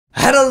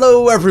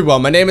Hello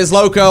everyone, my name is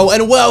Loco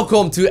and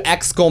welcome to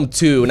XCOM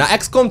 2. Now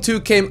XCOM 2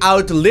 came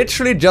out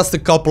literally just a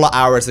couple of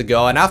hours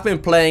ago and I've been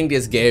playing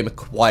this game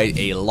quite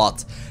a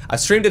lot. I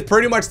streamed it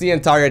pretty much the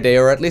entire day,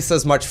 or at least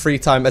as much free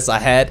time as I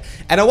had,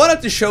 and I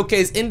wanted to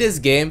showcase in this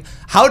game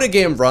how the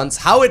game runs,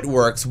 how it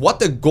works, what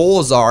the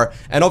goals are,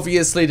 and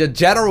obviously the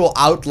general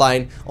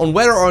outline on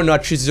whether or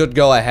not you should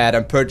go ahead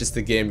and purchase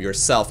the game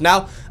yourself.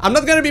 Now, I'm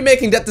not going to be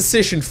making that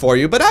decision for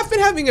you, but I've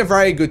been having a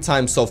very good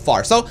time so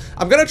far. So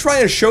I'm going to try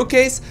and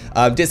showcase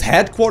this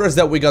headquarters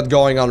that we got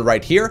going on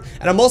right here,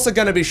 and I'm also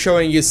going to be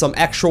showing you some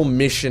actual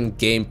mission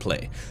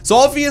gameplay. So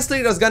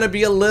obviously there's going to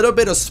be a little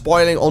bit of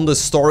spoiling on the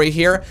story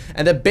here,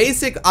 and the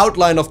basic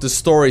outline of the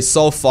story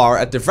so far,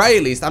 at the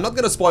very least. I'm not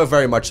going to spoil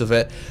very much of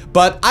it,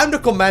 but I'm the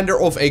commander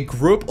of a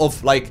group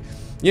of, like,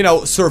 you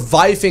know,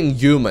 surviving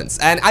humans,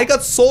 and I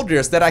got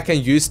soldiers that I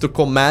can use to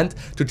command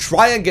to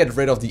try and get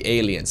rid of the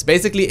aliens.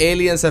 Basically,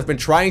 aliens have been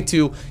trying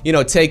to, you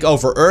know, take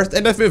over Earth,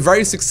 and they've been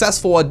very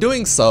successful at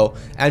doing so,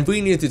 and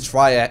we need to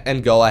try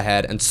and go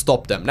ahead and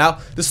stop them. Now,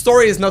 the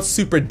story is not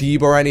super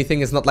deep or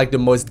anything, it's not like the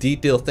most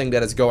detailed thing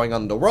that is going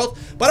on in the world,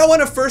 but I want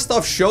to first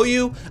off show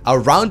you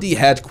around the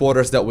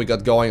headquarters that we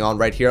got going on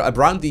right here,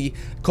 around the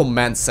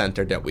command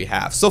center that we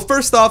have. So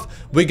first off,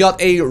 we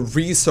got a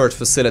research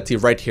facility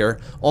right here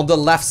on the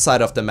left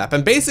side of the map,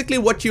 and basically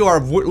what you are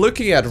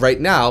looking at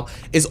right now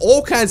is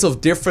all kinds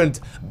of different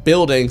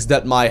buildings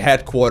that my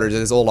headquarters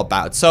is all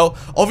about. So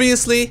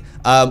obviously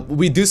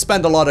we do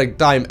spend a lot of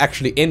time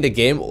actually in the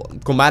game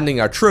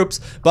commanding our troops,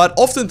 but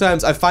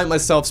oftentimes I find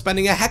myself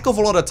spending a heck of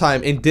a lot of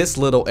time in this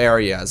little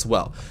area as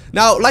well.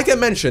 Now, like I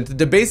mentioned,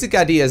 the basic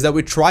idea is that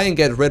we try and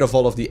get rid of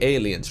all of the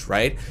aliens,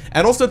 right?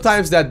 And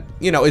oftentimes that,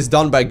 you know, is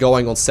done by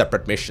going on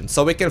separate missions.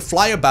 So we can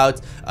fly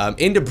about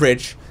in the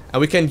bridge, and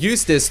we can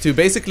use this to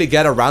basically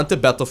get around the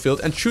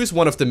battlefield and choose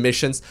one of the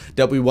missions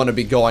that we want to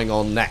be going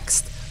on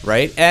next,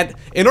 right? And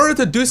in order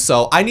to do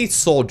so, I need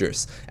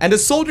soldiers. And the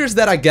soldiers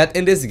that I get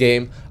in this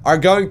game are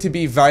going to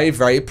be very,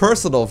 very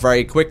personal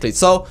very quickly.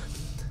 So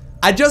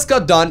I just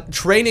got done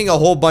training a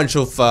whole bunch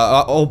of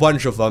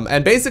them,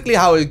 and basically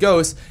how it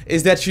goes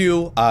is that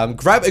you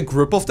grab a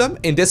group of them.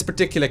 In this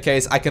particular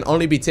case, I can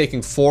only be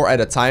taking 4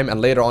 at a time,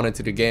 and later on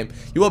into the game,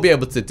 you will be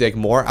able to take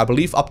more. I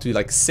believe up to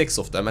like 6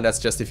 of them, and that's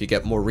just if you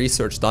get more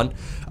research done.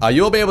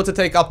 You will be able to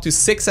take up to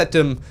 6 at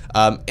them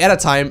at a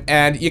time,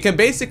 and you can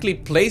basically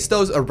place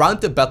those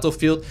around the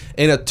battlefield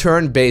in a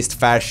turn-based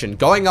fashion,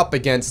 going up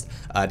against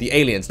the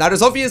aliens. Now,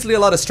 there's obviously a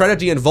lot of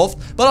strategy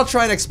involved, but I'll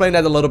try and explain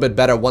that a little bit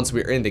better once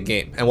we're in the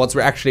game, and once we're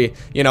actually,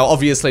 you know,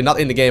 obviously not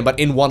in the game, but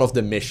in one of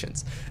the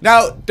missions.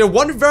 Now, the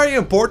one very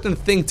important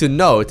thing to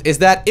note is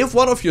that if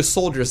one of your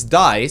soldiers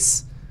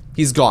dies,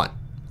 he's gone,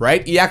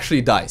 right? He actually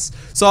dies.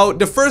 So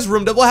the first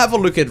room that we'll have a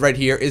look at right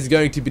here is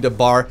going to be the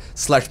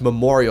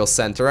bar/memorial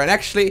center, and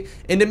actually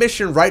in the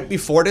mission right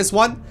before this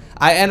one,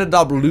 I ended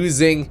up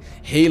losing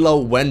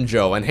Halo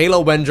Wendro, and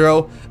Halo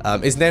Wendro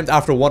is named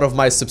after one of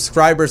my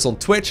subscribers on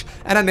Twitch,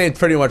 and I named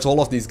pretty much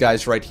all of these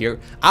guys right here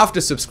after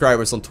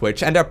subscribers on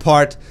Twitch, and they're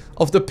part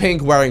of the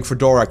pink wearing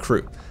fedora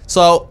crew.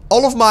 So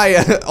all of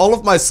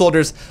my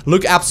soldiers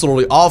look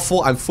absolutely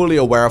awful, I'm fully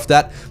aware of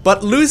that,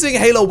 but losing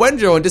Halo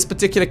Wendro in this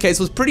particular case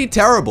was pretty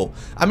terrible.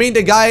 I mean,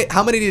 the guy,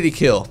 how many did he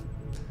kill?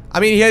 I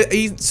mean,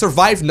 he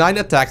survived 9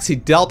 attacks, he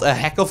dealt a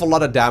heck of a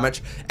lot of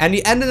damage, and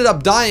he ended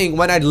up dying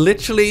when I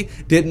literally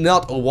did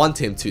not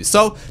want him to.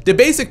 So the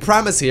basic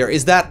premise here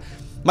is that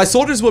my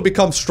soldiers will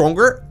become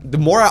stronger. The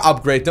more I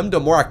upgrade them, the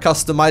more I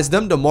customize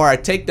them, the more I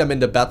take them in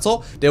the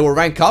battle, they will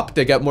rank up,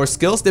 they get more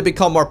skills, they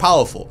become more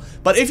powerful.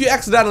 But if you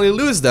accidentally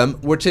lose them,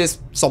 which is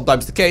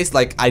sometimes the case,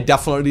 like I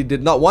definitely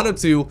did not want them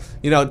to,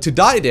 you know, to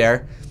die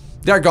there,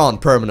 they're gone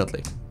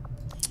permanently.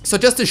 So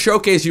just to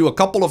showcase you a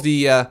couple of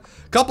the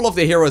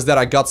heroes that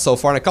I got so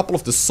far and a couple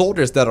of the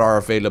soldiers that are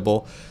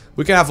available,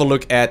 we can have a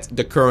look at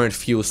the current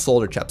few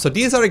soldier chaps. So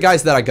these are the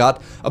guys that I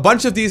got. A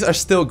bunch of these are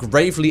still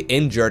gravely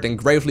injured and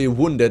gravely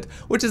wounded,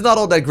 which is not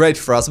all that great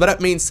for us, but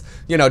that means,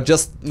 you know,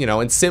 just, you know,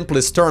 in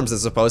simplest terms, I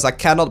suppose, I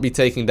cannot be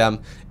taking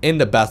them in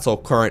the battle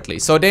currently.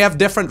 So they have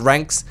different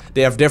ranks,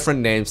 they have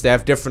different names, they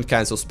have different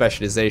kinds of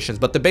specializations,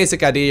 but the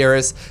basic idea here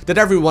is that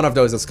every one of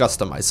those is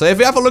customized. So if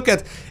you have a look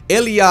at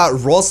Ilya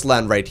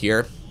Roslan right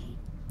here,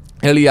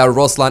 Ilya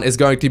Roslan is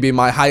going to be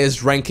my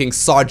highest ranking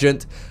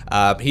sergeant.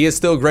 He is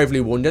still gravely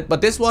wounded, but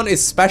this one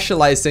is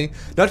specializing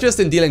not just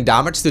in dealing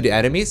damage to the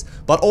enemies,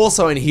 but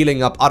also in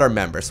healing up other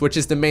members, which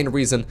is the main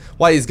reason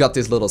why he's got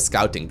this little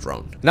scouting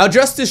drone. Now,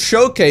 just to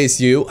showcase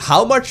you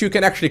how much you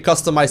can actually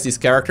customize these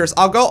characters,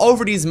 I'll go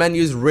over these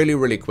menus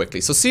really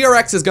quickly. So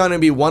CRX is going to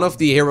be one of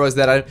the heroes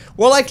that I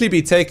will likely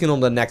be taking on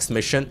the next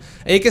mission,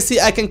 and you can see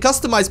I can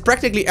customize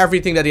practically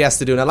everything that he has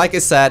to do. Now, like I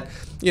said,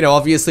 you know,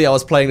 obviously I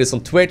was playing this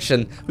on Twitch,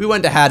 and we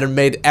went ahead and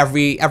made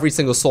every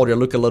single soldier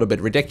look a little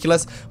bit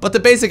ridiculous, but the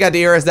basic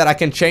idea is that I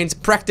can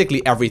change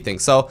practically everything.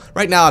 So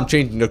right now I'm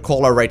changing the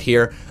color right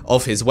here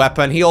of his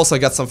weapon. He also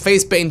got some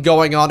face paint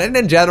going on, and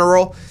in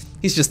general,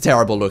 he's just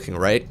terrible looking,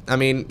 right? I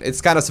mean,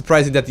 it's kind of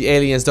surprising that the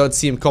aliens don't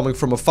see him coming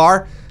from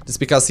afar, just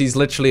because he's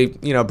literally,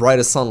 you know, bright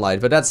as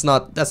sunlight, but that's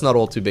not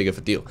all too big of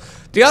a deal.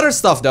 The other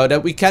stuff though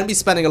that we can be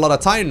spending a lot of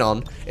time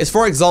on is,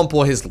 for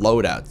example, his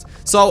loadout.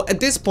 So at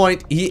this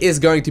point, he is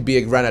going to be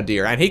a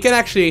grenadier, and he can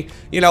actually,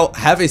 you know,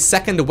 have a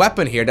second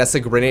weapon here that's a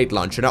grenade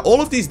launcher. Now, all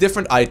of these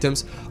different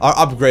items are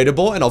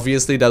upgradable, and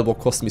obviously that will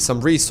cost me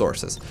some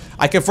resources.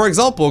 I can, for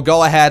example,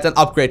 go ahead and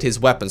upgrade his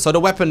weapon. So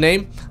the weapon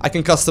name, I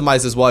can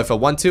customize as well if I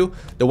want to.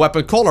 The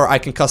weapon color, I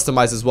can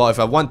customize as well if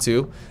I want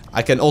to.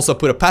 I can also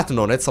put a pattern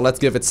on it, so let's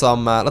give it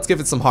some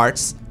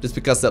hearts, just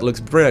because that looks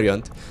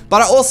brilliant.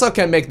 But I also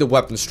can make the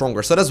weapon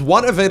stronger. So there's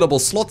one available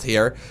slot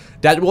here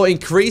that will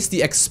increase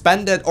the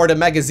expanded or the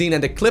magazine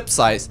and the clip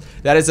size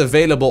that is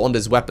available on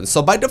this weapon.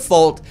 So by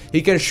default,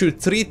 he can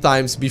shoot 3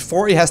 times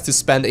before he has to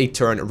spend a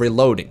turn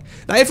reloading.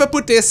 Now, if I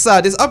put this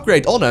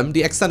upgrade on him,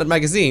 the extended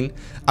magazine,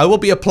 I will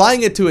be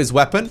applying it to his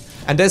weapon,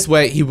 and this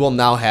way he will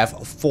now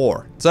have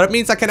 4. So that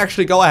means I can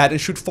actually go ahead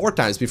and shoot 4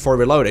 times before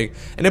reloading.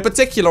 And in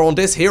particular on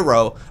this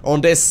hero,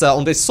 on this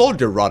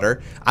soldier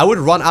rather, I would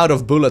run out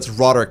of bullets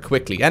rather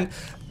quickly. And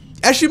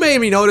as you may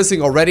be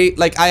noticing already,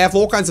 like, I have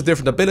all kinds of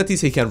different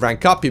abilities. He can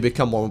rank up, he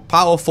become more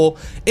powerful.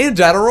 In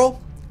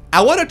general,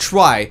 I want to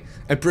try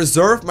and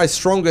preserve my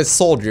strongest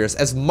soldiers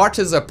as much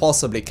as I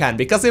possibly can,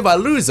 because if I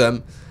lose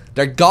them,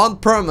 they're gone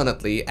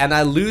permanently, and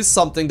I lose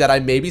something that I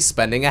may be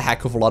spending a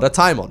heck of a lot of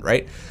time on,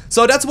 right?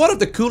 So that's one of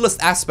the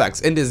coolest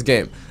aspects in this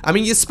game. I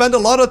mean, you spend a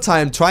lot of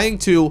time trying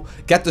to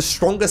get the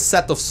strongest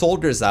set of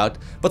soldiers out,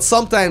 but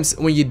sometimes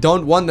when you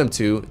don't want them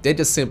to, they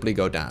just simply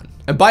go down.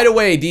 And by the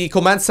way, the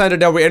command center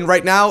that we're in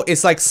right now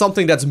is like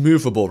something that's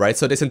movable, right?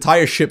 So this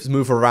entire ships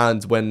move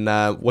around when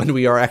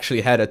we are actually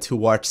headed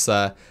towards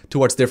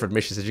different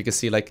missions. As you can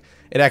see, like,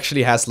 it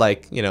actually has,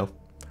 like, you know,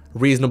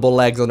 reasonable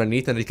legs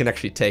underneath, and it can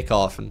actually take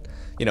off and,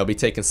 you know, be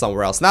taken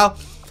somewhere else. Now,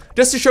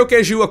 just to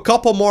showcase you a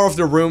couple more of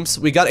the rooms,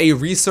 we got a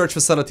research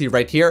facility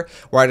right here,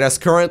 where there's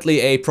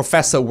currently a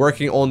professor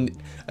working on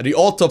the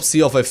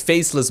autopsy of a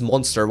faceless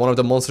monster, one of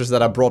the monsters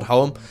that I brought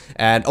home,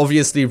 and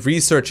obviously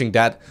researching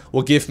that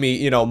will give me,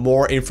 you know,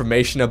 more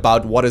information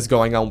about what is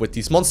going on with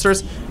these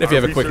monsters. And if you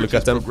have a quick look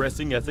at them,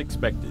 progressing as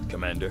expected,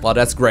 Commander. Well,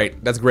 that's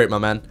great. That's great, my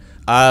man.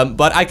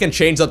 But I can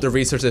change up the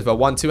research if I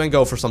want to and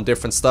go for some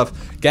different stuff,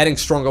 getting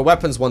stronger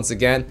weapons once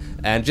again,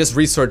 and just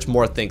research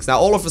more things. Now,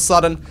 all of a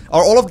sudden,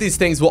 or all of these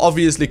things will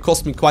obviously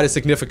cost me quite a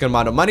significant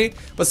amount of money,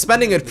 but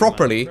spending it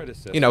properly,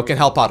 you know, can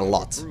help out a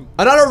lot.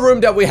 Another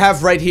room that we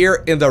have right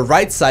here in the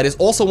right side is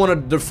also one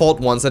of the default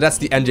ones, and that's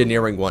the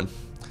engineering one.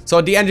 So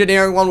the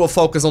engineering one will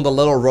focus on the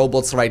little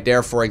robots right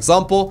there, for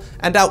example,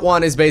 and that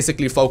one is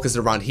basically focused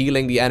around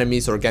healing the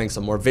enemies or getting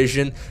some more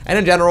vision, and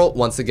in general,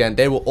 once again,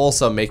 they will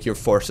also make your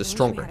forces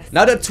stronger.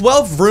 Now, the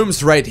 12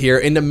 rooms right here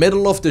in the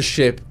middle of the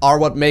ship are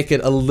what make it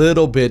a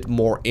little bit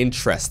more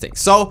interesting.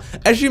 So,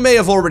 as you may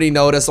have already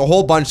noticed, a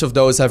whole bunch of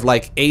those have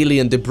like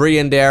alien debris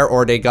in there,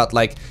 or they got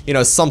like, you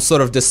know, some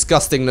sort of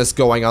disgustingness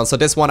going on. So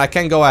this one I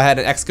can go ahead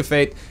and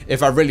excavate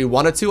if I really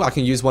wanted to. I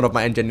can use one of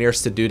my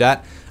engineers to do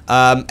that.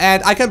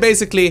 And I can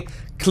basically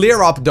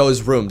clear up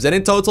those rooms, and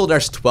in total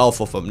there's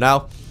 12 of them.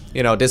 Now,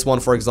 you know, this one,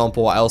 for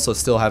example, I also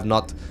still have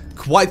not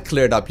quite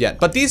cleared up yet,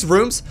 but these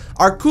rooms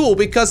are cool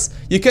because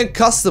you can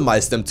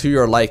customize them to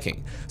your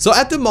liking. So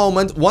at the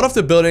moment, one of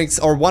the buildings,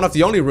 or one of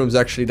the only rooms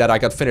actually that I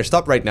got finished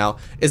up right now,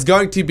 is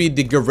going to be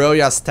the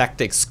Guerrillas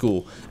Tactics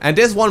School, and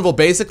this one will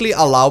basically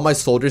allow my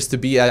soldiers to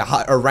be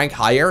a rank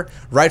higher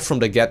right from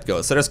the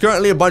get-go. So there's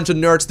currently a bunch of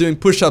nerds doing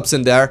push-ups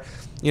in there,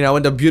 you know,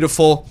 in the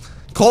beautiful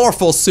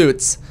colorful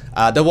suits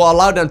that will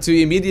allow them to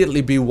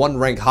immediately be 1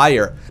 rank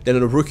higher than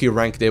the rookie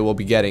rank they will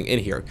be getting in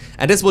here.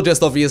 And this will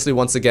just obviously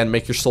once again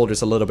make your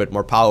soldiers a little bit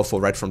more powerful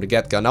right from the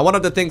get-go. Now, one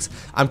of the things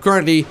I'm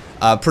currently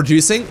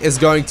producing is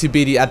going to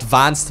be the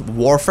Advanced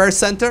Warfare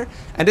Center,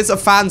 and this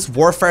Advanced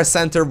Warfare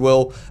Center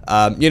will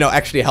you know,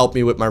 actually help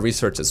me with my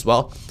research as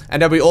well.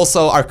 And then we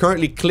also are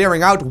currently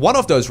clearing out one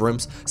of those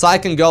rooms so I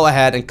can go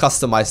ahead and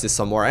customize this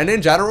some more. And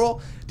in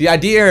general, the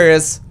idea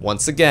is,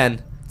 once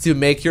again, to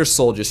make your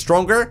soldiers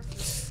stronger,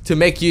 to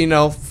make you, you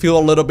know, feel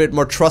a little bit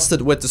more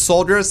trusted with the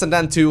soldiers, and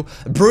then to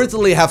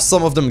brutally have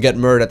some of them get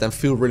murdered and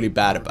feel really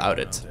bad about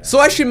it.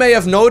 So as you may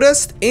have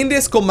noticed, in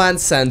this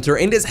command center,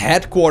 in this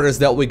headquarters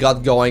that we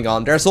got going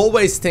on, there's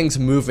always things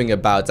moving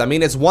about. I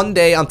mean, it's 1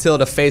 day until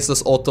the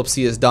faceless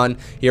autopsy is done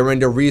here in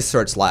the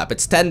research lab.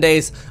 It's 10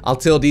 days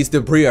until these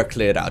debris are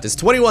cleared out. It's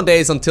 21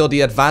 days until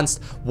the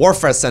Advanced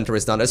Warfare Center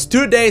is done. It's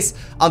 2 days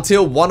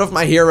until one of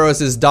my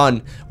heroes is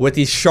done with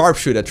the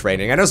sharpshooter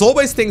training. And there's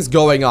always things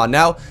going on.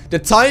 Now, the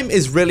time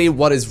is really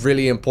what is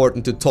really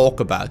important to talk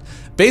about.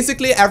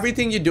 Basically,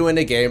 everything you do in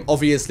the game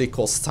obviously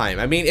costs time.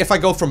 I mean, if I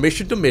go from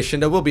mission to mission,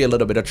 there will be a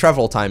little bit of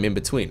travel time in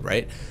between,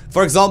 right?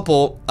 For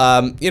example,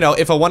 you know,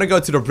 if I want to go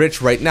to the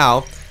bridge right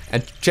now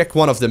and check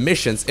one of the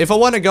missions, if I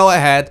want to go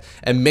ahead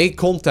and make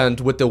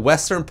content with the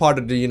western part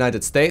of the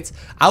United States,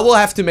 I will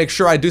have to make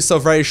sure I do so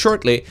very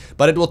shortly,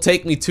 but it will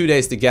take me 2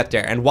 days to get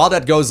there. And while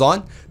that goes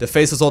on, the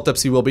faceless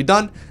autopsy will be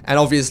done, and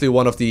obviously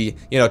one of the,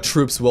 you know,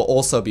 troops will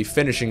also be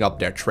finishing up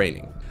their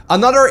training.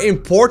 Another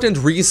important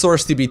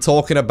resource to be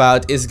talking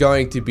about is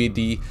going to be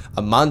the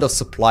amount of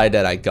supply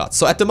that I got.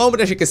 So at the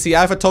moment, as you can see,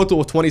 I have a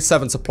total of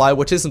 27 supply,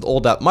 which isn't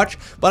all that much,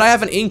 but I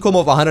have an income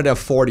of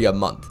 140 a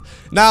month.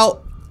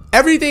 Now,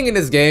 everything in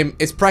this game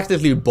is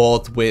practically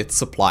bought with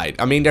supply.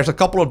 I mean, there's a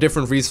couple of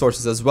different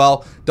resources as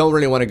well. Don't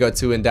really want to go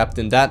too in depth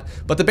in that.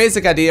 But the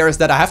basic idea is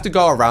that I have to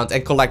go around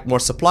and collect more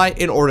supply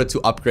in order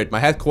to upgrade my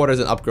headquarters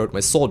and upgrade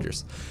my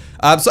soldiers.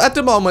 So at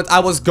the moment, I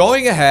was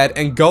going ahead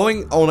and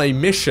going on a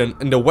mission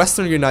in the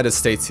western United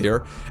States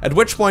here. At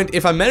which point,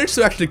 if I manage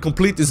to actually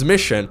complete this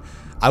mission,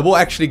 I will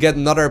actually get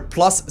another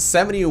plus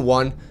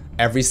 71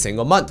 every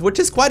single month, which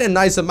is quite a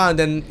nice amount.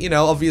 And, you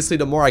know, obviously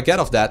the more I get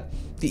of that,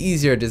 the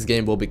easier this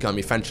game will become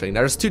eventually.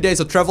 Now, there's 2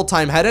 days of travel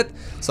time headed,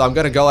 so I'm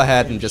gonna go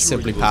ahead and just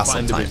simply pass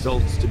some time. The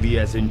results to be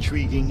as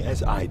intriguing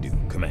as I do,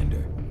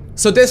 Commander.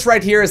 So this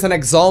right here is an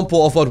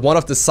example of what one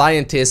of the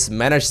scientists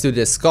managed to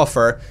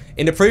discover.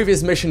 In the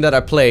previous mission that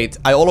I played,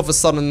 I all of a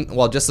sudden,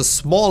 well, just a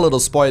small little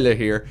spoiler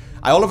here,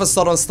 I all of a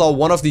sudden saw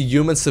one of the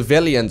human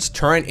civilians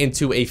turn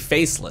into a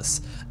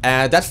faceless.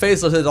 And that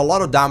faceless did a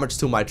lot of damage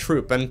to my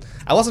troop, and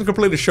I wasn't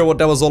completely sure what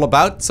that was all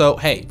about, so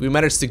hey, we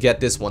managed to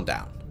get this one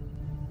down.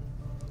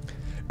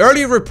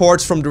 Early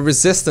reports from the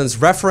Resistance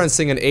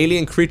referencing an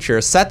alien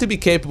creature said to be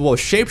capable of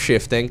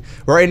shapeshifting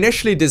were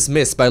initially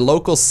dismissed by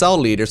local cell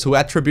leaders who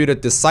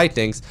attributed the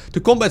sightings to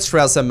combat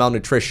stress and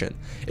malnutrition.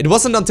 It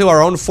wasn't until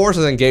our own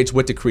forces engaged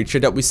with the creature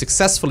that we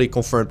successfully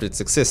confirmed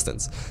its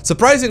existence.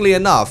 Surprisingly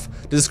enough,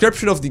 the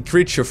description of the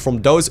creature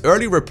from those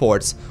early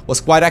reports was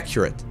quite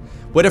accurate.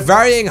 With a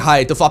varying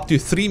height of up to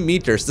 3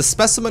 meters, the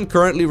specimen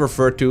currently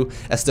referred to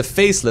as the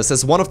Faceless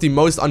is one of the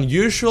most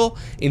unusual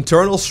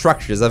internal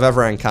structures I've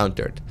ever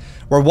encountered.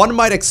 Where one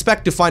might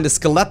expect to find a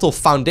skeletal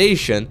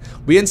foundation,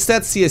 we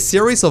instead see a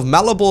series of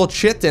malleable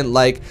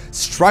chitin-like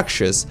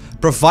structures,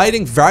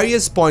 providing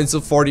various points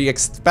for the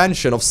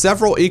expansion of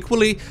several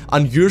equally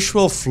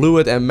unusual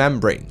fluid and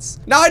membranes.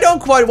 Now, I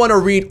don't quite want to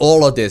read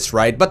all of this,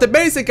 right? But the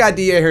basic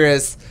idea here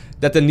is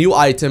that the new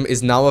item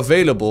is now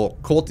available,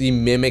 called the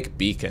Mimic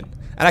Beacon.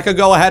 And I can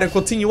go ahead and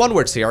continue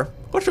onwards here,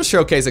 which will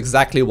showcase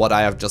exactly what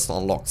I have just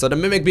unlocked. So the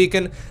Mimic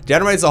Beacon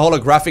generates a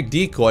holographic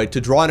decoy to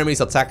draw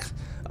enemies' attack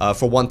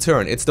for 1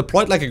 turn. It's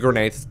deployed like a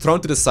grenade,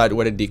 thrown to the side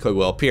where the decoy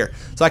will appear.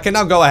 So I can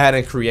now go ahead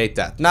and create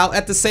that. Now,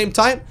 at the same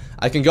time,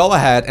 I can go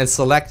ahead and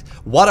select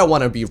what I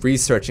want to be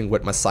researching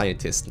with my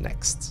scientist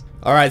next.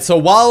 Alright, so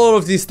while all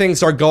of these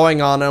things are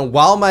going on, and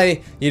while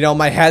my,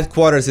 my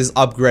headquarters is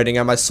upgrading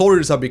and my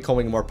soldiers are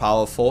becoming more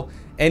powerful,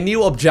 a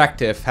new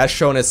objective has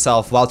shown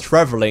itself while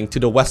traveling to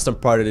the western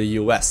part of the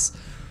US.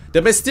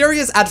 The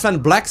mysterious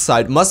Advent Black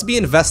Site must be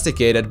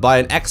investigated by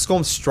an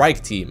XCOM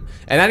strike team,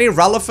 and any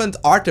relevant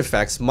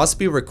artifacts must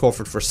be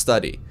recovered for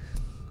study.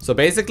 So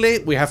basically,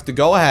 we have to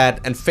go ahead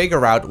and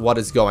figure out what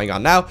is going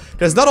on. Now,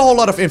 there's not a whole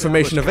lot of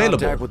information available.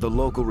 Contact with the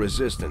local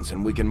resistance,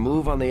 and we can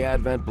move on the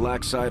Advent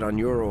Black Site on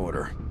your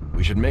order.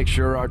 We should make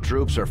sure our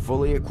troops are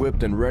fully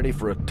equipped and ready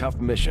for a tough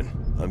mission.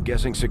 I'm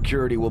guessing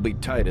security will be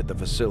tight at the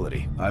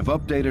facility. I've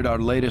updated our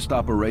latest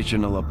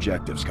operational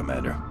objectives,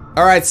 Commander.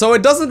 Alright, so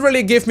it doesn't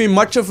really give me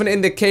much of an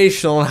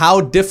indication on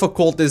how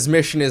difficult this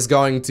mission is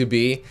going to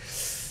be.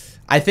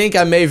 I think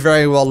I may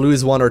very well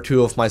lose 1 or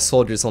 2 of my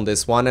soldiers on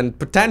this one, and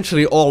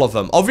potentially all of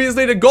them.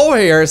 Obviously, the goal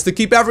here is to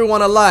keep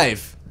everyone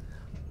alive,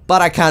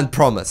 but I can't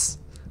promise.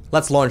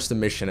 Let's launch the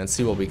mission and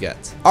see what we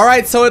get.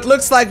 Alright, so it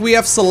looks like we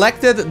have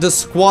selected the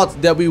squad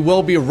that we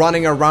will be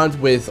running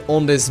around with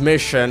on this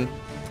mission.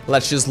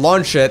 Let's just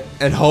launch it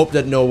and hope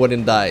that no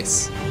one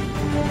dies.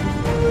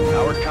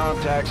 Our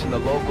contacts in the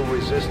local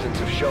resistance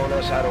have shown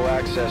us how to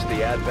access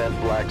the Advent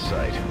Black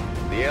Site.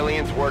 The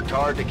aliens worked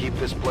hard to keep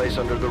this place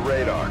under the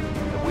radar,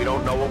 and we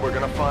don't know what we're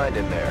gonna find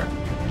in there.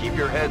 Keep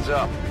your heads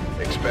up.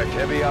 Expect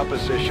heavy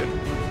opposition.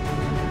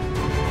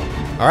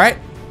 Alright.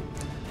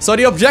 So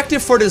the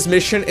objective for this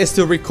mission is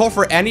to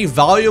recover any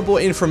valuable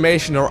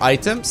information or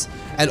items,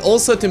 and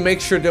also to make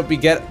sure that we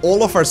get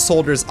all of our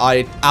soldiers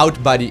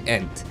out by the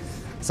end.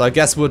 So I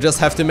guess we'll just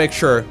have to make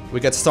sure we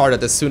get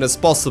started as soon as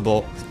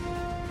possible.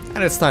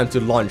 And it's time to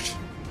launch.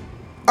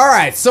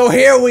 Alright, so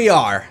here we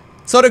are.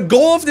 So the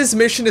goal of this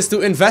mission is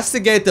to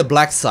investigate the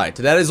Black Site.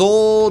 That is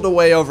all the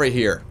way over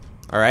here.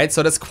 Alright,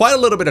 so that's quite a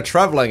little bit of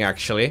traveling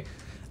actually.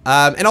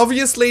 And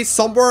obviously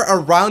somewhere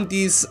around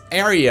these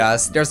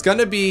areas there's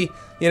gonna be,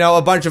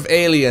 a bunch of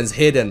aliens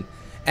hidden.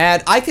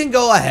 And I can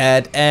go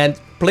ahead and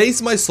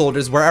place my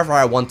soldiers wherever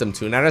I want them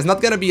to. Now there's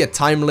not gonna be a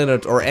time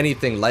limit or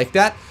anything like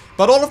that.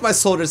 But all of my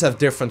soldiers have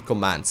different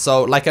commands.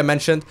 So, like I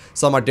mentioned,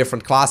 some are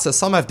different classes,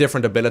 some have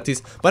different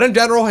abilities. But in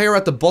general, here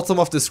at the bottom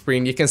of the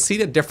screen, you can see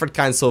the different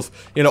kinds of,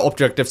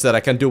 objectives that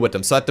I can do with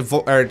them. So, at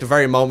the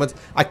very moment,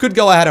 I could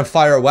go ahead and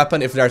fire a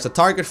weapon if there's a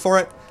target for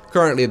it.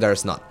 Currently,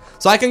 there's not.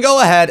 So, I can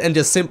go ahead and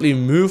just simply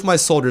move my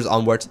soldiers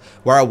onwards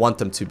where I want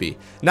them to be.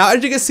 Now,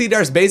 as you can see,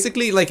 there's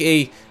basically like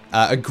a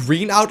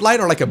green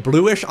outline or like a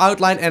bluish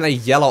outline and a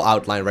yellow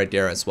outline right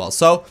there as well.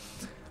 So,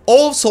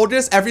 all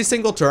soldiers every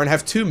single turn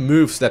have 2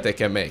 moves that they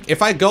can make.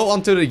 If I go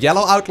onto the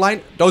yellow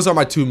outline, those are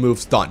my 2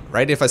 moves done,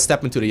 right? If I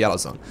step into the yellow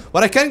zone.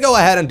 What I can go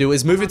ahead and do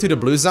is move into the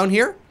blue zone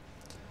here.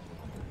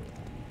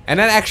 and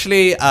then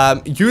actually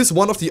use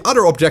one of the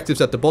other objectives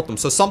at the bottom.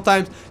 So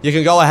sometimes you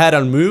can go ahead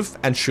and move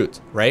and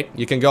shoot, right?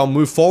 You can go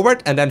move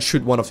forward and then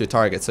shoot one of your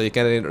targets, so you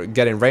can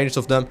get in range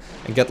of them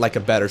and get like a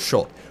better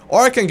shot.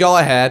 Or I can go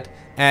ahead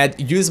and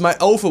use my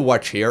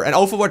Overwatch here, and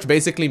Overwatch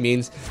basically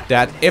means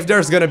that if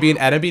there's gonna be an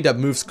enemy that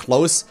moves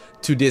close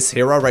to this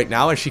hero right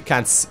now and she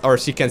can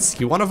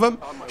see one of them,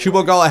 she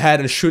will go ahead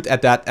and shoot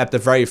at that at the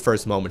very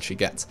first moment she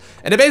gets.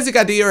 And the basic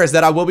idea is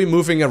that I will be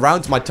moving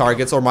around my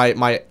targets or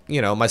my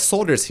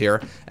soldiers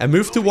here and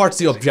move towards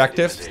the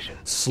objective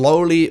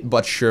slowly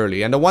but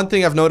surely. And the one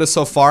thing I've noticed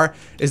so far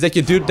is that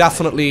you do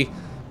definitely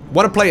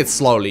want to play it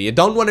slowly. You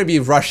don't want to be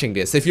rushing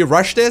this. If you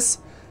rush this,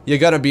 you're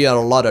gonna be in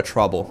a lot of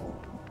trouble.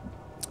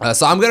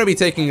 So I'm gonna be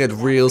taking it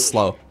real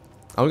slow.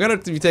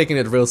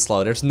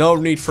 There's no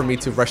need for me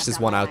to rush this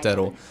one out at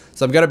all.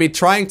 So I'm gonna be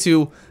trying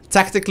to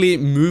tactically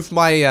move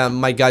my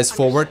my guys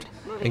forward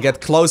and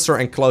get closer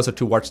and closer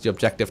towards the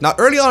objective. Now,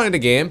 early on in the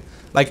game,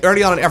 like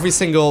early on in every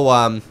single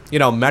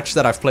match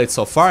that I've played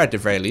so far, at the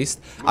very least,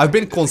 I've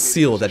been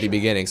concealed at the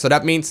beginning. So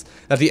that means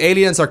that the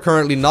aliens are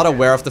currently not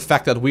aware of the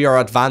fact that we are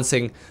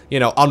advancing,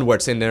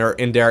 onwards in their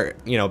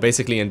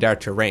basically in their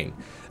terrain.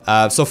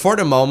 So for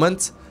the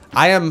moment,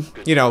 I am,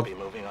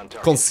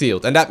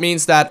 concealed, and that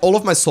means that all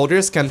of my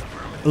soldiers can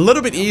a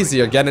little bit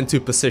easier get into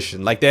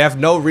position. Like, they have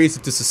no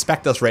reason to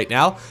suspect us right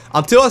now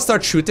until I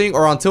start shooting,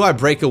 or until I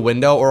break a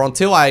window, or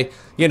until I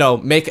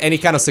make any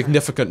kind of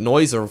significant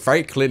noise or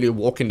very clearly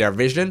walk in their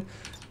vision.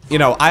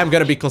 I am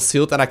gonna be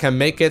concealed, and I can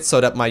make it so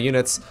that my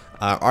units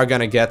are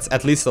gonna get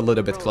at least a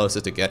little bit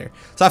closer together.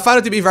 So I found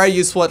it to be very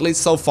useful, at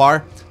least so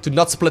far, to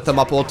not split them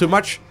up all too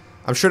much.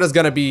 I'm sure there's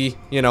gonna be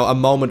a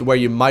moment where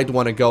you might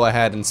want to go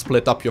ahead and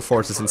split up your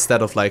forces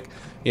instead of, like,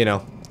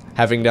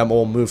 having them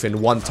all move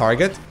in one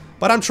target.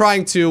 But I'm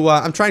trying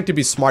to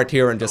be smart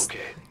here and just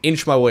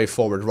inch my way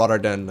forward rather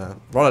than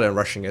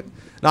rushing it.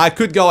 Now, I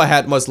could go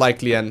ahead most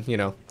likely and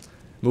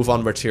move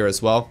onwards here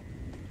as well.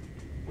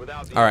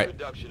 Without the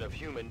introduction of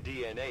human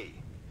DNA,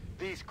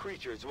 these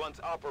creatures, once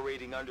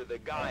operating under the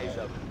guise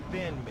of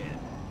thin men,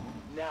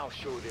 now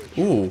show their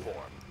true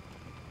form.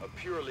 A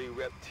purely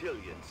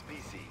reptilian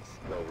species.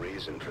 No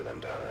reason for them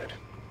to hide.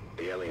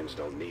 The aliens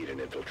don't need an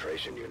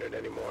infiltration unit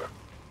anymore.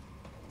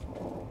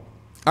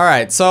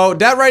 Alright, so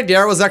that right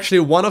there was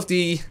actually one of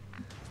the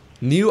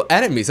new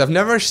enemies. I've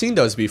never seen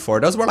those before.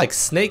 Those were like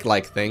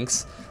snake-like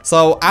things.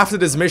 So after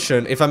this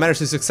mission, if I manage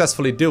to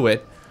successfully do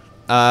it,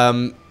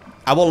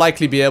 I will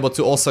likely be able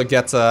to also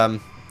get, a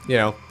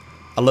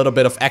little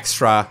bit of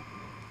extra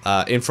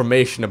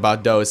information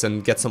about those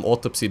and get some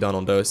autopsy done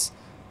on those.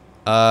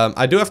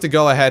 I do have to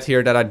go ahead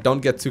here that I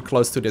don't get too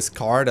close to this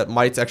car. That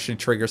might actually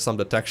trigger some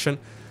detection.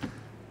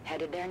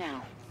 Headed there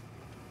now.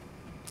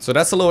 So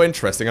that's a little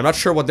interesting. I'm not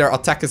sure what their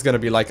attack is going to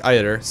be like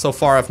either. So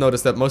far, I've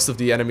noticed that most of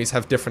the enemies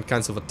have different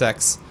kinds of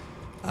attacks,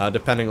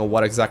 depending on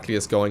what exactly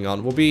is going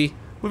on. We'll be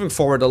moving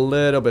forward a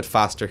little bit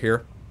faster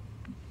here.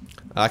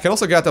 I can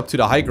also get up to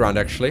the high ground,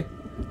 actually.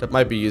 That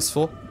might be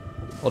useful.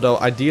 Although,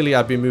 ideally,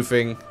 I'd be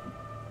moving,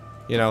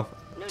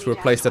 to a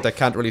place that I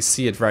can't really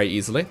see it very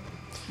easily.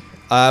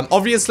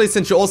 Obviously,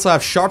 since you also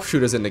have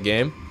sharpshooters in the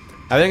game,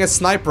 having a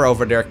sniper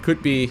over there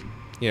could be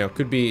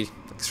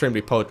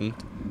extremely potent.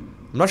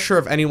 I'm not sure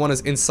if anyone is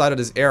inside of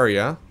this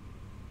area.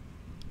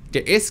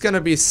 There is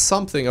gonna be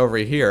something over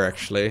here,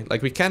 actually.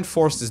 Like, we can't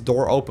force this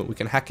door open. We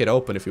can hack it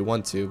open if we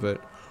want to, but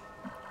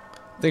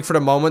I think for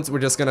the moment we're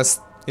just gonna,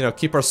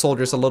 keep our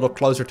soldiers a little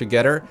closer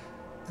together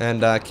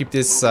and keep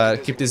this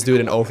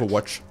dude in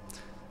Overwatch.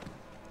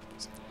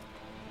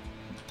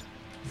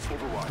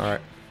 All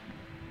right.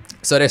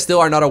 So they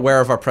still are not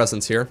aware of our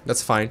presence here.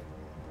 That's fine.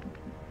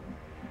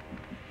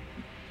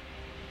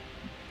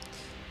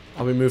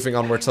 I'll be moving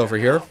onwards over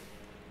here.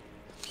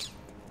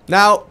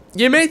 Now,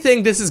 you may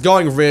think this is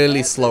going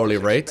really slowly,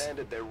 right?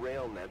 Expanded their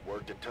rail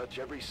network to touch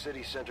every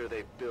city center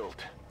they've built,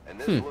 and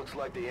this looks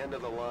like the end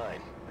of the line,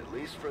 at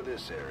least for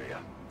this area.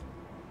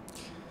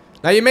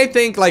 Now, you may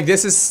think like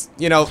this is,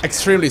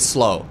 extremely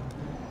slow.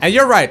 And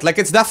you're right, like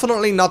it's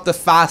definitely not the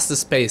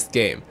fastest paced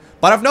game.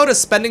 But I've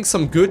noticed spending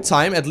some good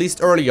time, at least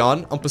early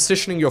on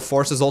positioning your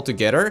forces all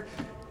together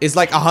is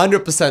like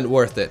 100%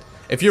 worth it.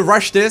 If you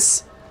rush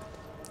this,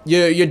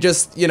 you're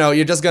just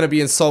gonna be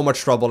in so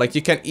much trouble. Like,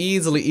 you can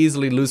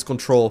easily lose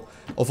control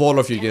of all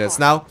of your units.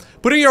 Now,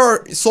 putting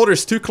your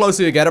soldiers too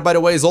closely together, by the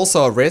way, is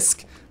also a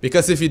risk,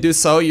 because if you do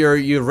so,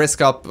 you risk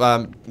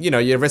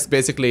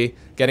basically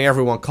getting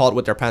everyone caught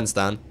with their pants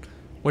down,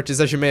 which is,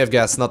 as you may have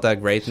guessed, not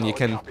that great, and you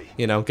can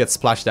get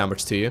splash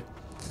damage to you.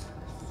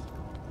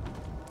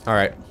 All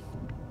right,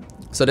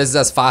 so this is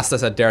as fast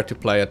as I dare to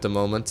play at the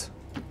moment.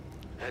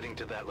 Heading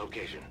to that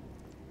location.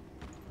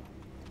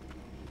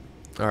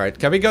 Alright,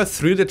 can we go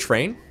through the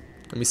train?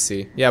 Let me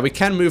see. Yeah, we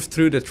can move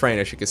through the train,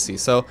 as you can see.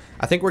 So,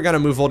 I think we're gonna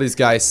move all these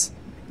guys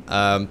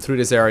through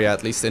this area,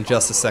 at least, in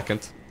just a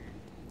second.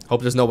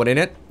 Hope there's no one in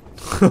it.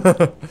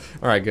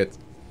 Alright, good.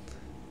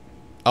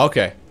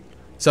 Okay.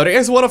 So, there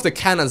is one of the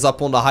cannons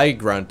up on the high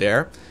ground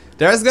there.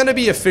 There's gonna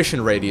be a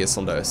vision radius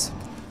on those.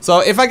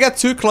 So, if I get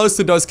too close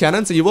to those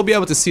cannons, you will be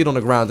able to see it on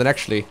the ground. And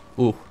actually,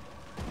 ooh.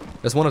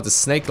 There's one of the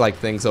snake-like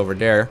things over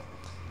there.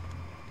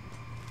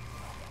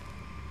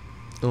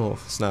 Oh,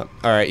 snap.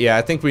 Alright, yeah,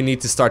 I think we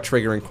need to start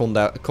triggering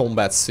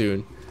combat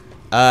soon.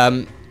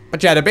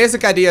 But yeah, the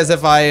basic idea is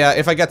if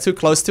I get too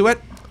close to it,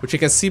 which you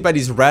can see by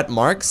these red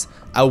marks,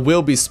 I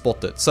will be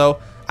spotted. So,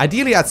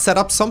 ideally I'd set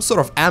up some sort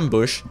of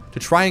ambush to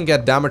try and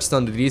get damage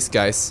done to these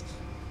guys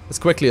as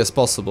quickly as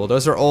possible.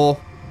 Those are all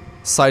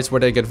sites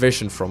where they get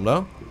vision from,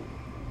 though.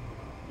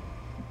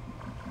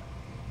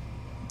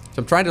 So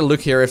I'm trying to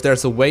look here if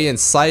there's a way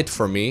inside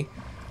for me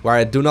where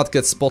I do not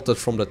get spotted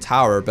from the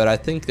tower, but I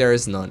think there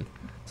is none.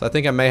 So I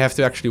think I may have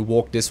to actually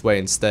walk this way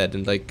instead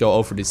and like go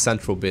over the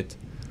central bit.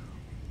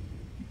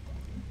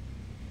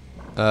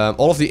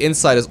 All of the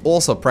inside is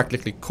also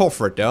practically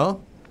covered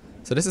though.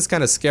 So this is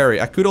kind of scary.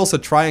 I could also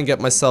try and get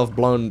myself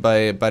blown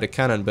by the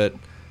cannon, but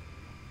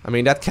I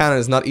mean that cannon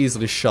is not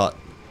easily shot.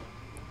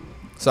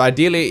 So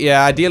ideally,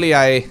 yeah, ideally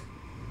I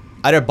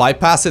either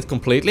bypass it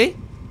completely,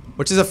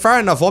 which is a fair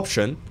enough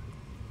option.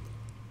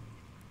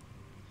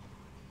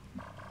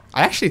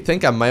 I actually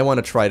think I might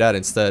want to try that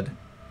instead.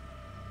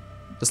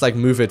 Just like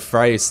move it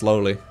very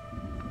slowly.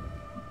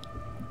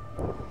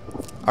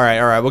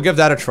 Alright, we'll give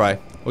that a try.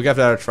 We'll give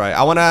that a try.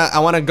 I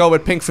wanna go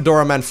with Pink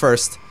Fedora Man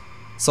first.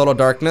 Solo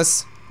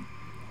Darkness.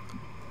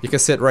 You can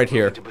sit right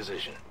here.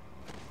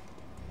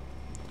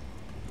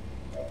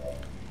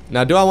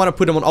 Now, do I want to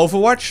put him on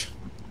Overwatch?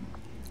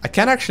 I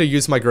can actually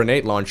use my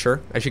grenade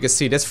launcher. As you can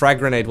see, this frag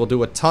grenade will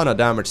do a ton of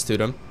damage to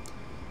them.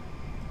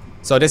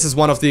 So this is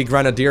one of the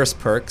Grenadiers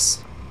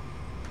perks.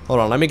 Hold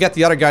on, let me get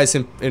the other guys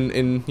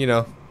in you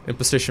know, in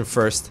position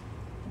first.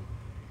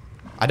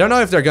 I don't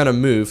know if they're gonna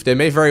move. They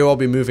may very well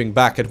be moving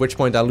back, at which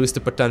point I lose the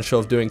potential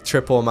of doing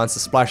triple amounts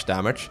of splash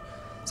damage.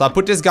 So I'll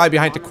put this guy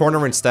behind the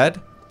corner instead.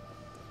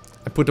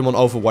 I put him on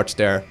Overwatch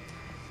there.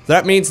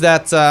 That means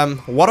that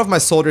one of my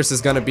soldiers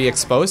is gonna be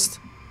exposed,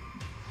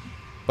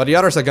 but the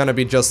others are gonna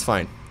be just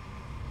fine.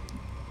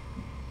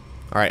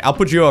 Alright, I'll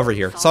put you over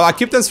here. So I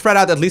keep them spread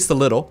out at least a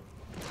little.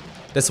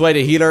 This way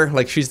the healer,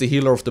 like she's the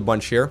healer of the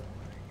bunch here.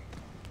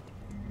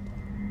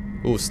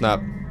 Ooh,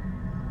 snap.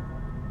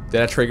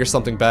 Did I trigger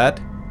something bad?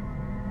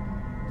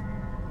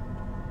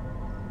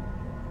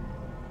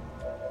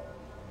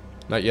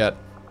 Not yet.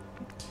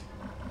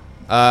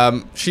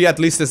 She at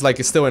least is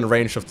still in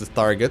range of the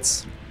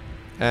targets.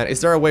 And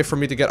is there a way for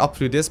me to get up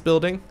to this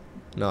building?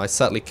 No, I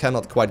sadly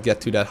cannot quite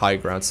get to that high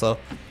ground, so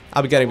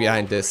I'll be getting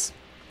behind this.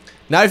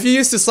 Now, if you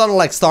use this something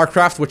like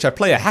StarCraft, which I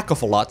play a heck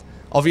of a lot,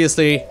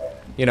 obviously,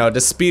 you know, the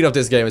speed of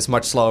this game is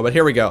much slower, but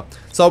here we go.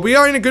 So we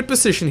are in a good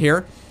position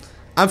here.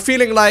 I'm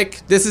feeling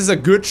like this is a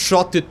good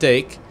shot to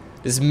take.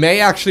 This may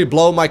actually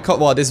blow my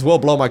cover. Well, this will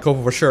blow my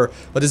cover for sure,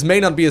 but this may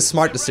not be a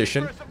smart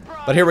decision.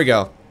 But here we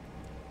go.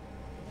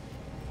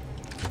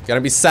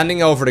 Gonna be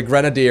sending over the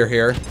Grenadier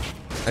here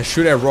and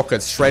shoot a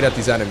rocket straight at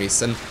these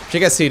enemies. And as you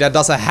can see, that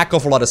does a heck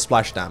of a lot of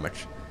splash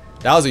damage.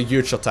 That was a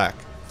huge attack.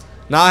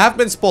 Now, I have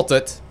been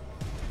spotted,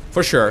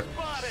 for sure.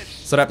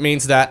 So that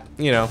means that,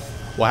 you know,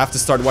 we'll have to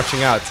start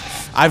watching out.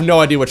 I have no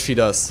idea what she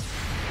does.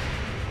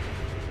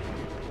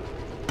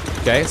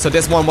 Okay, so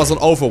this one was on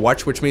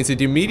Overwatch, which means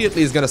it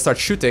immediately is gonna start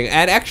shooting.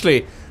 And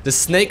actually, the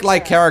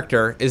snake-like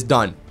character is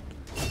done.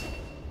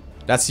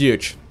 That's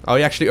huge. Oh,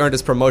 he actually earned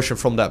his promotion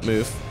from that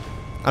move.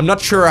 I'm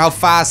not sure how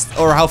fast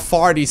or how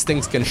far these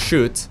things can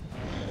shoot.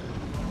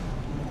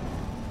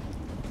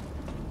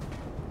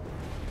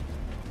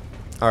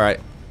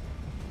 Alright.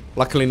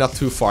 Luckily not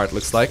too far, it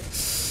looks like.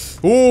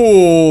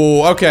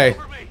 Ooh, okay.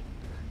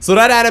 So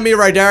that enemy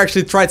right there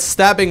actually tried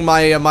stabbing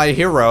my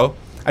hero.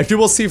 As you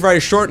will see very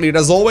shortly,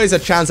 there's always a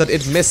chance at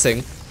it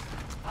missing.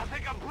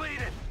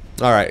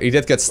 Alright, he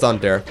did get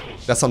stunned there.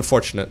 That's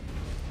unfortunate.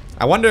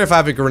 I wonder if I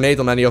have a grenade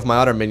on any of my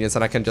other minions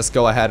and I can just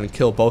go ahead and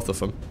kill both of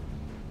them.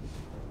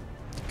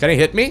 Can he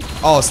hit me?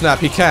 Oh, snap,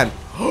 he can.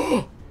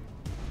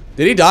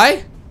 Did he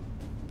die?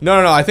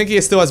 No, I think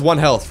he still has 1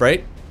 health,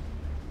 right?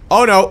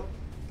 Oh, no.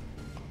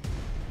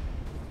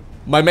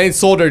 My main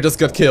soldier just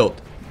got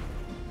killed.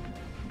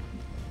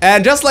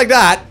 And just like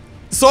that,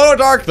 Solo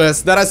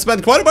Darkness, that I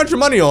spent quite a bunch of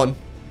money on,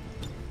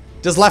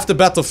 just left the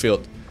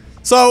battlefield.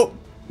 So,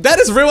 that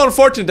is real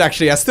unfortunate,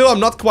 actually. I still am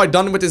not quite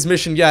done with this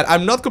mission yet.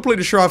 I'm not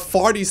completely sure how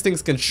far these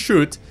things can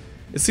shoot.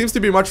 It seems to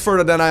be much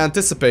further than I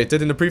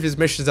anticipated. In the previous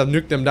missions, I've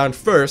nuked them down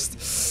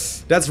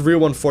first. That's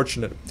real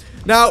unfortunate.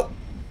 Now,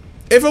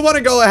 if I want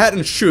to go ahead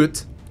and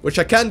shoot, which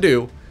I can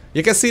do,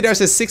 you can see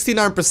there's a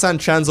 69%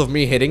 chance of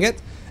me hitting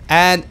it.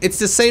 And it's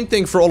the same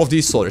thing for all of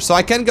these soldiers. So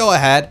I can go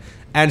ahead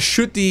and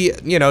shoot the,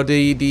 you know,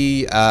 the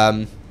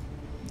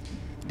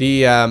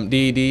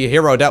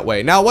hero that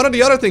way. Now, one of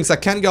the other things I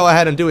can go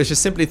ahead and do is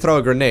just simply throw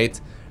a grenade.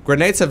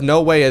 Grenades have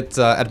no way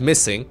at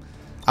missing.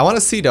 I want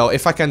to see, though,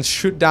 if I can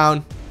shoot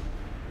down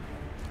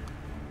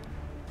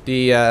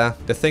the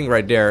thing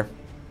right there.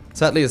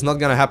 Sadly, it's not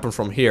gonna happen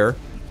from here.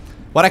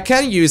 What I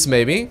can use,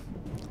 maybe...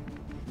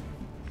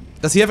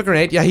 Does he have a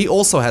grenade? Yeah, he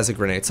also has a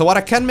grenade. So what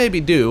I can maybe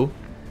do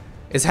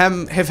is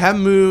have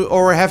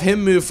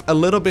him move a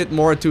little bit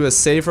more to a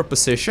safer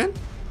position.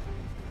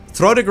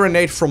 Throw the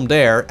grenade from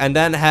there, and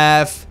then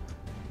have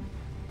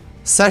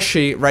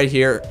Sashi right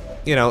here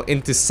you know,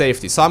 into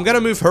safety. So I'm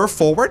gonna move her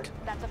forward.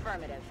 That's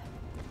affirmative.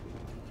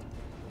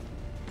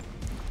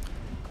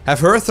 Have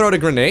her throw the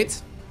grenade.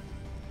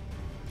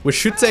 We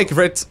should take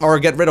rid or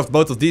get rid of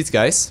both of these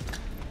guys.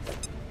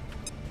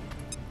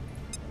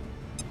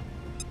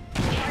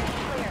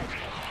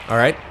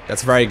 Alright,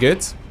 that's very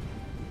good.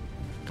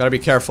 Gotta be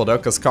careful though,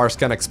 because cars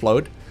can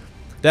explode.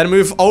 Then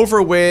move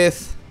over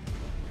with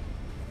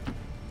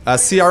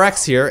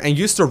CRX here and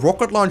use the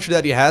rocket launcher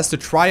that he has to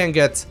try and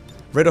get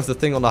rid of the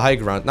thing on the high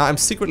ground. Now I'm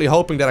secretly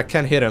hoping that I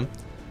can hit him.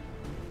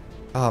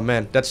 Oh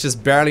man, that's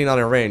just barely not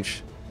in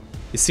range.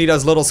 You see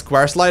those little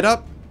squares light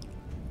up?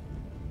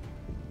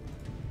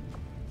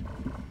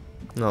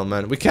 Oh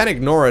man, we can't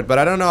ignore it, but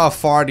I don't know how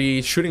far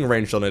the shooting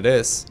range on it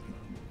is.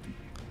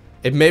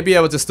 It may be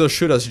able to still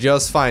shoot us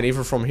just fine,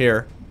 even from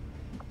here.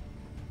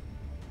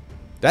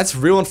 That's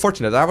real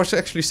unfortunate. I was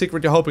actually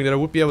secretly hoping that I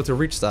would be able to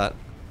reach that.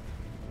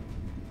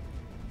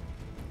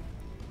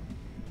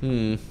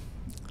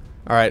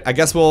 Alright, I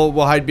guess we'll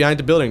hide behind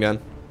the building then.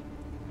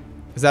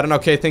 Is that an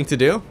okay thing to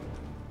do?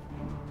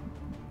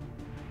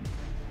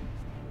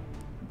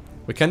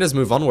 We can just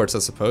move onwards, I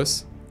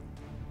suppose.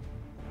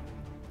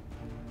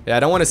 Yeah, I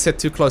don't want to sit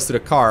too close to the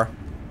car.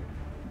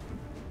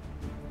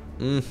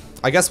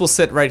 I guess we'll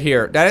sit right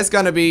here. That is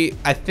gonna be,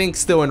 I think,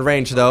 still in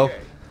range though.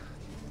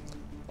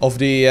 Of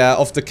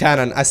the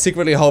cannon. I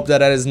secretly hope that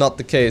that is not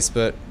the case,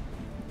 but...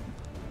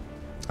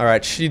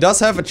 Alright, she does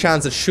have a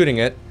chance at shooting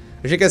it.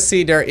 As you can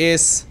see, there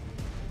is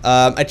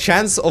a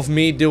chance of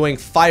me doing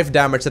 5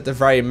 damage at the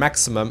very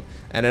maximum.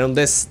 And then on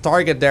this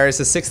target there is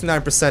a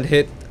 69%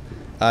 hit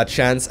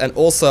chance. And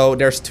also,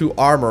 there's 2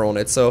 armor on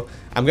it. So,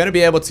 I'm gonna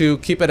be able to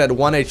keep it at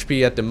 1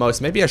 HP at the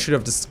most. Maybe I should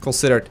have just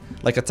considered,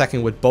 like,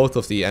 attacking with both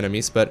of the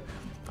enemies. But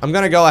I'm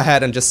gonna go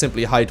ahead and just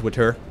simply hide with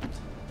her.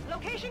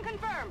 Location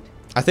confirmed.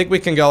 I think we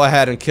can go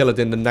ahead and kill it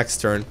in the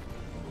next turn.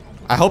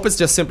 I hope it's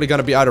just simply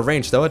gonna be out of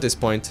range though at this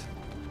point.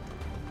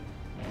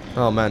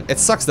 Oh man, it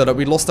sucks though that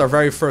we lost our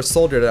very first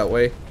soldier that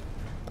way.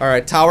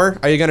 Alright, tower,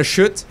 are you gonna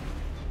shoot?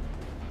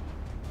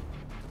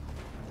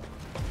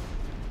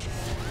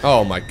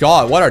 Oh my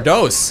god, what are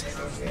those?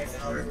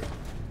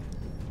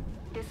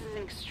 This is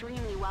an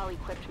extremely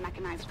well-equipped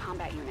mechanized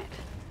combat unit.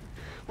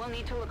 We'll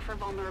need to look for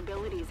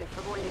vulnerabilities if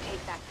we're going to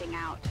take that thing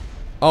out.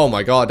 Oh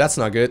my god, that's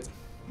not good.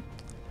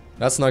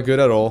 That's not good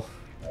at all.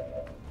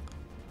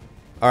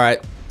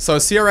 Alright, so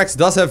CRX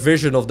does have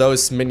vision of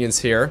those minions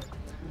here.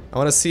 I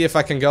want to see if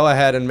I can go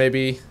ahead and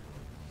maybe...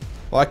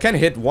 Well, I can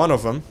hit one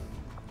of them.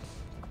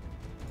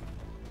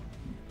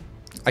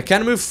 I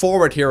can move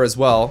forward here as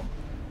well.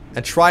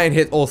 And try and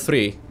hit all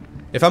 3.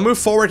 If I move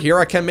forward here,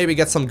 I can maybe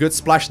get some good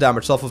splash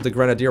damage off of the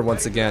Grenadier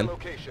once again.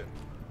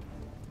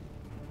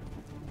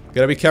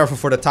 Gotta be careful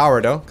for the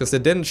tower though, because they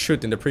didn't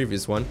shoot in the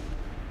previous one.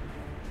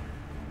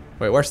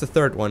 Wait, where's the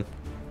third one?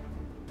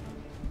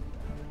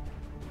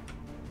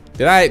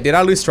 Did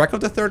I lose track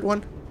of the third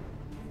one?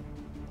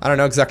 I don't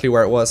know exactly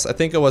where it was. I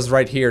think it was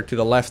right here to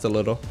the left a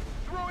little.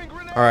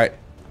 Alright.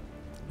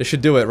 This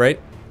should do it, right?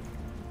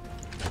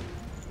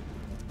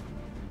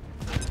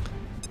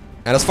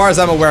 And as far as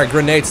I'm aware,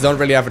 grenades don't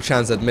really have a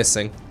chance at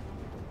missing.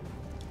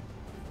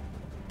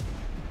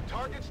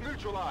 Targets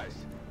neutralized.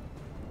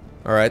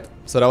 Alright,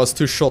 so that was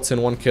 2 shots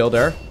in 1 kill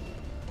there.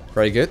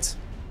 Very good.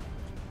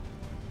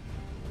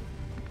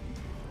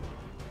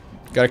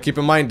 Gotta keep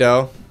in mind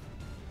though,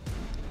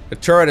 the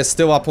turret is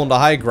still up on the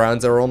high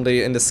ground or on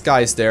in the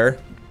skies there.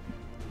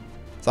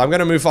 So I'm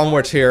gonna move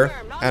onwards here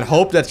and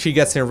hope that she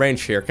gets in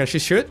range here. Can she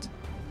shoot?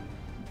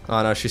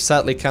 Oh no, she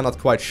sadly cannot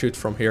quite shoot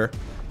from here.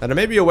 And there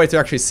may be a way to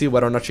actually see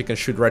whether or not she can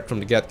shoot right from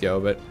the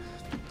get-go, but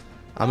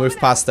I'll move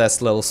past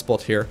this little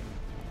spot here.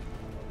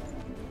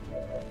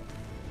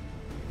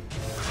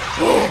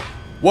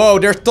 Whoa,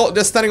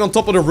 they're standing on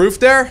top of the roof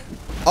there?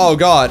 Oh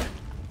god.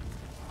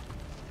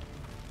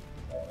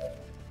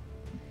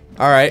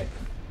 Alright.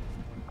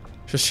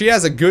 So she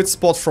has a good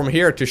spot from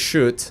here to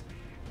shoot.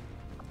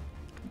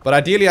 But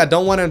ideally I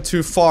don't want him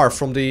too far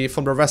from the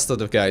rest of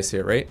the guys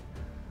here, right?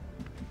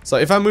 So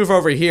if I move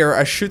over here,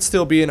 I should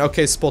still be in an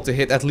okay spot to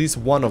hit at least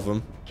one of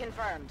them.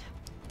 Confirmed.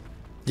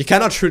 You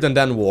cannot shoot and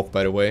then walk,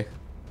 by the way.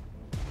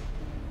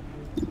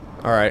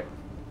 Alright.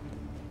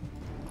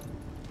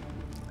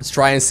 Let's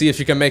try and see if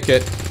you can make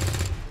it.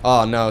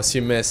 Oh no,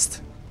 she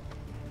missed.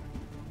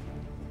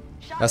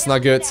 That's not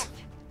good.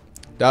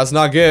 That's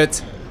not good.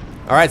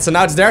 Alright, so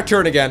now it's their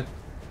turn again.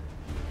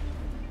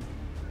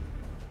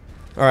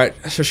 Alright,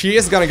 so she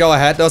is gonna go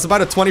ahead. That was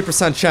about a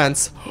 20%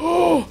 chance.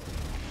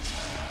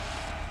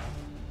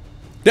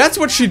 That's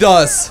what she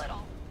does.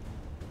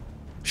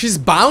 She's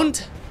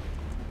bound?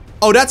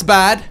 Oh, that's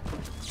bad.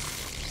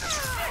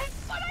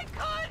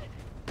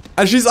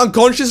 And she's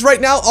unconscious right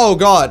now? Oh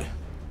god.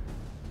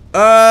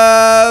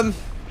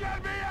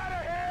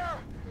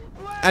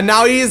 And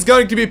now he is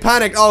going to be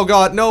panicked. Oh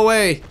god, no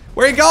way.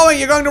 Where are you going?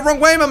 You're going the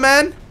wrong way, my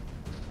man.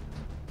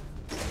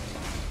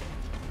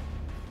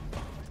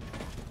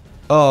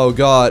 Oh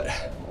god.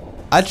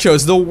 I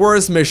chose the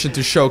worst mission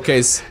to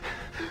showcase.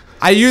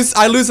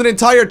 I lose an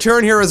entire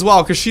turn here as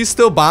well, because she's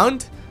still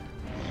bound.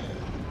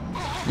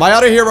 My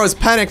other hero is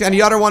panicked and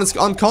the other one is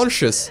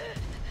unconscious.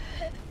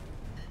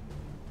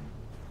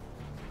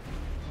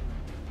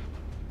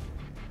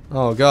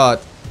 Oh god.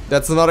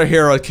 That's another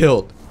hero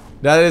killed.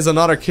 That is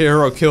another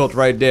hero killed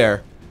right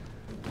there.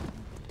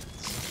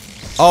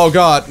 Oh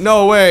god,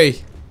 no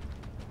way.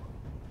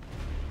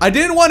 I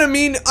didn't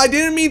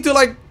mean to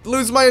like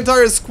lose my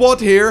entire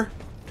squad here.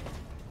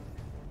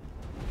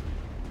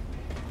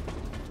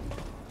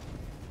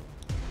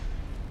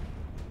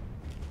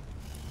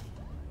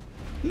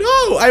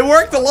 No, I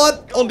worked a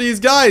lot on these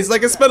guys.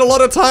 Like I spent a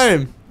lot of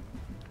time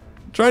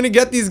trying to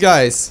get these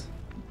guys.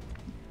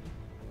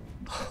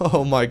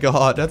 Oh my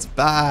god, that's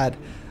bad.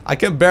 I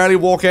can barely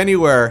walk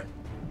anywhere.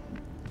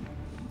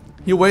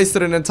 He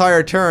wasted an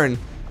entire turn.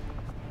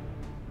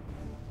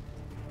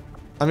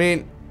 I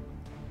mean,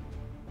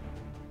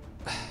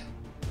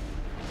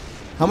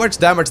 how much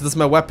damage does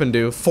my weapon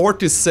do? 4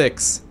 to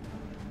 6.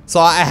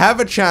 So I have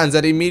a chance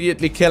at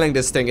immediately killing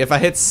this thing if I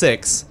hit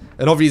 6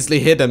 and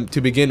obviously hit him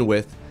to begin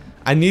with.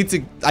 I need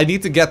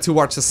to get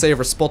towards a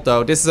safer spot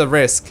though. This is a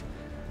risk.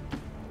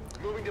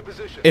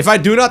 If I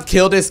do not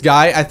kill this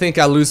guy, I think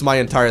I lose my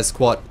entire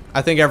squad.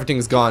 I think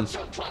everything's gone.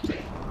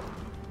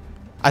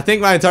 I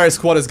think my entire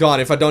squad is gone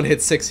if I don't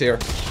hit 6 here.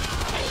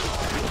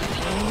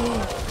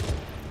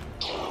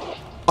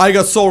 I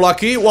got so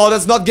lucky. Well,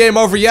 that's not game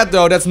over yet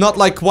though. That's not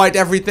like quite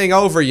everything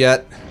over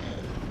yet.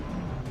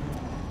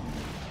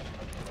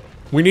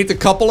 We need a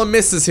couple of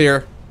misses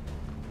here.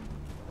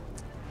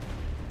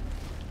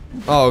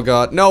 Oh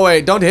god. No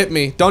way. Don't hit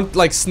me. Don't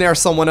like snare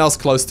someone else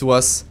close to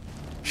us.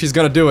 She's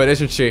gonna do it,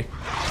 isn't she?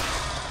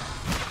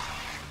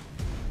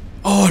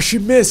 Oh, she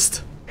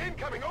missed.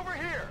 Incoming over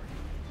here.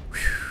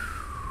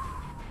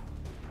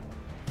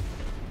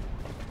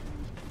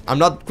 I'm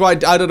not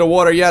quite out of the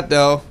water yet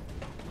though.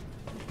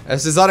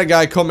 There's this other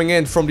guy coming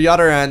in from the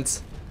other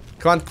end.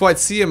 Can't quite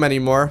see him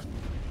anymore.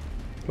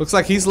 Looks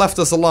like he's left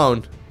us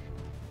alone.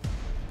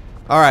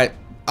 Alright.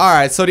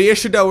 Alright, so the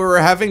issue that we were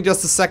having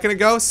just a second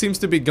ago seems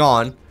to be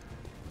gone.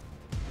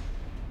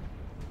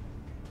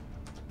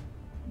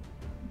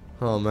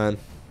 Oh man.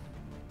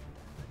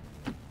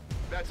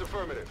 That's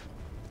affirmative.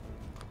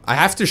 I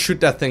have to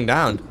shoot that thing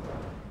down.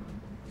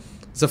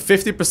 It's a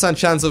 50%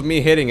 chance of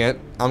me hitting it.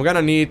 I'm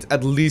gonna need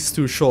at least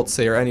 2 shots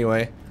here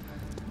anyway.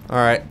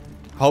 Alright.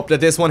 Hope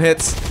that this one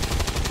hits.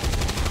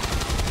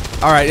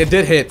 Alright, it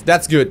did hit.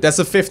 That's good. That's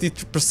a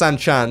 50%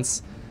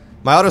 chance.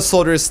 My other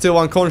soldier is still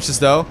unconscious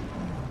though.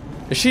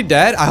 Is she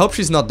dead? I hope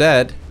she's not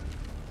dead.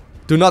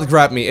 Do not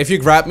grab me. If you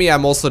grab me,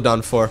 I'm also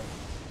done for.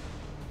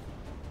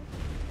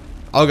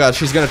 Oh god,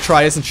 she's gonna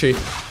try, isn't she?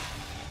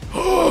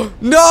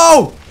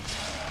 No!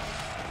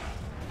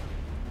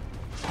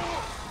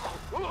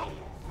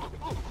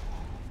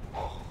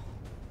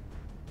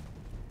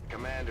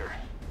 Commander,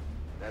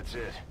 that's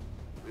it.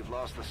 We've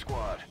lost the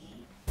squad.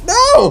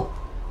 No!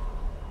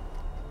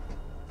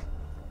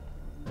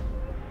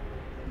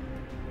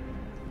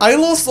 I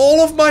lost all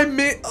of my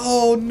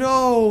oh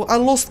no, I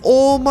lost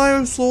all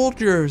my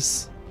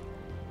soldiers.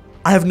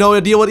 I have no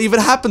idea what even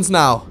happens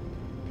now.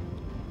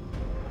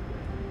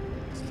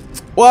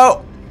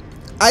 Well,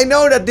 I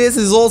know that this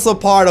is also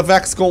part of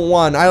XCOM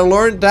 1. I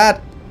learned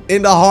that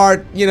in the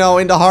hard, you know,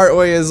 in the hard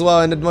way as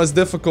well, in the most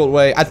difficult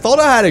way. I thought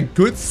I had a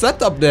good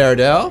setup there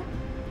though.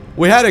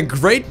 We had a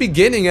great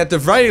beginning at the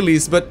very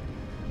least, but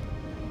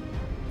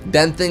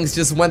then things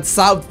just went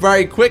south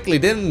very quickly,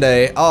 didn't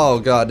they? Oh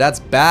god, that's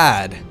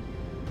bad.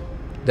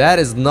 That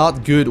is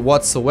not good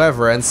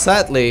whatsoever, and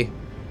sadly,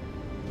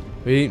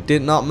 we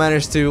did not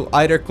manage to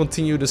either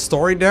continue the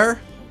story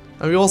there,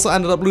 and we also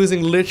ended up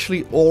losing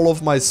literally all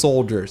of my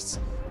soldiers.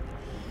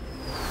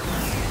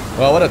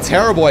 Well, what a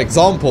terrible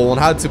example on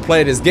how to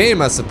play this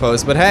game, I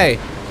suppose, but hey.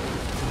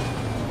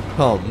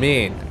 Oh,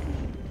 man.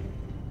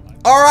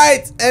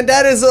 Alright, and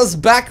that is us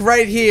back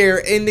right here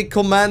in the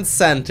command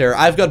center.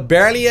 I've got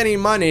barely any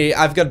money,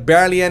 I've got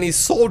barely any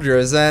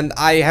soldiers, and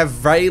I have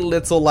very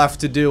little left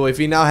to do. If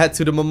we now head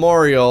to the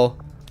memorial,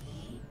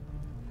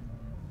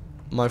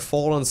 my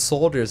fallen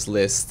soldiers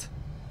list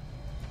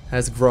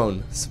has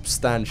grown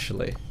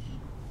substantially.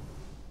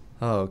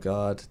 Oh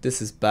god,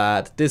 this is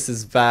bad, this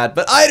is bad.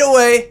 But either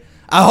way,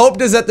 I hope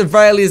this at the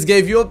very least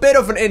gave you a bit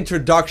of an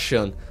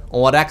introduction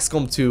on what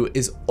XCOM 2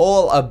 is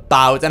all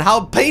about and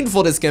how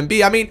painful this can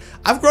be. I mean,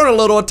 I've grown a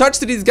little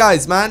attached to these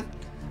guys, man.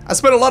 I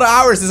spent a lot of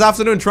hours this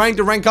afternoon trying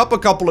to rank up a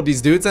couple of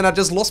these dudes and I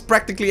just lost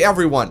practically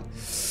everyone.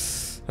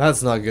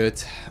 That's not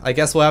good. I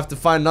guess we'll have to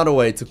find another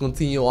way to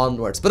continue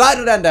onwards. But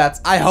other than that,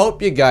 I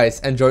hope you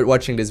guys enjoyed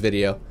watching this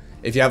video.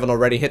 If you haven't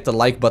already, hit the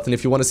like button.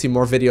 If you want to see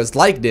more videos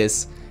like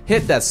this,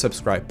 hit that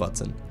subscribe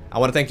button. I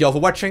want to thank you all for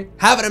watching.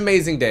 Have an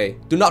amazing day.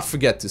 Do not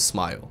forget to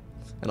smile.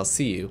 And I'll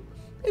see you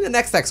in the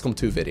next XCOM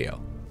 2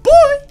 video.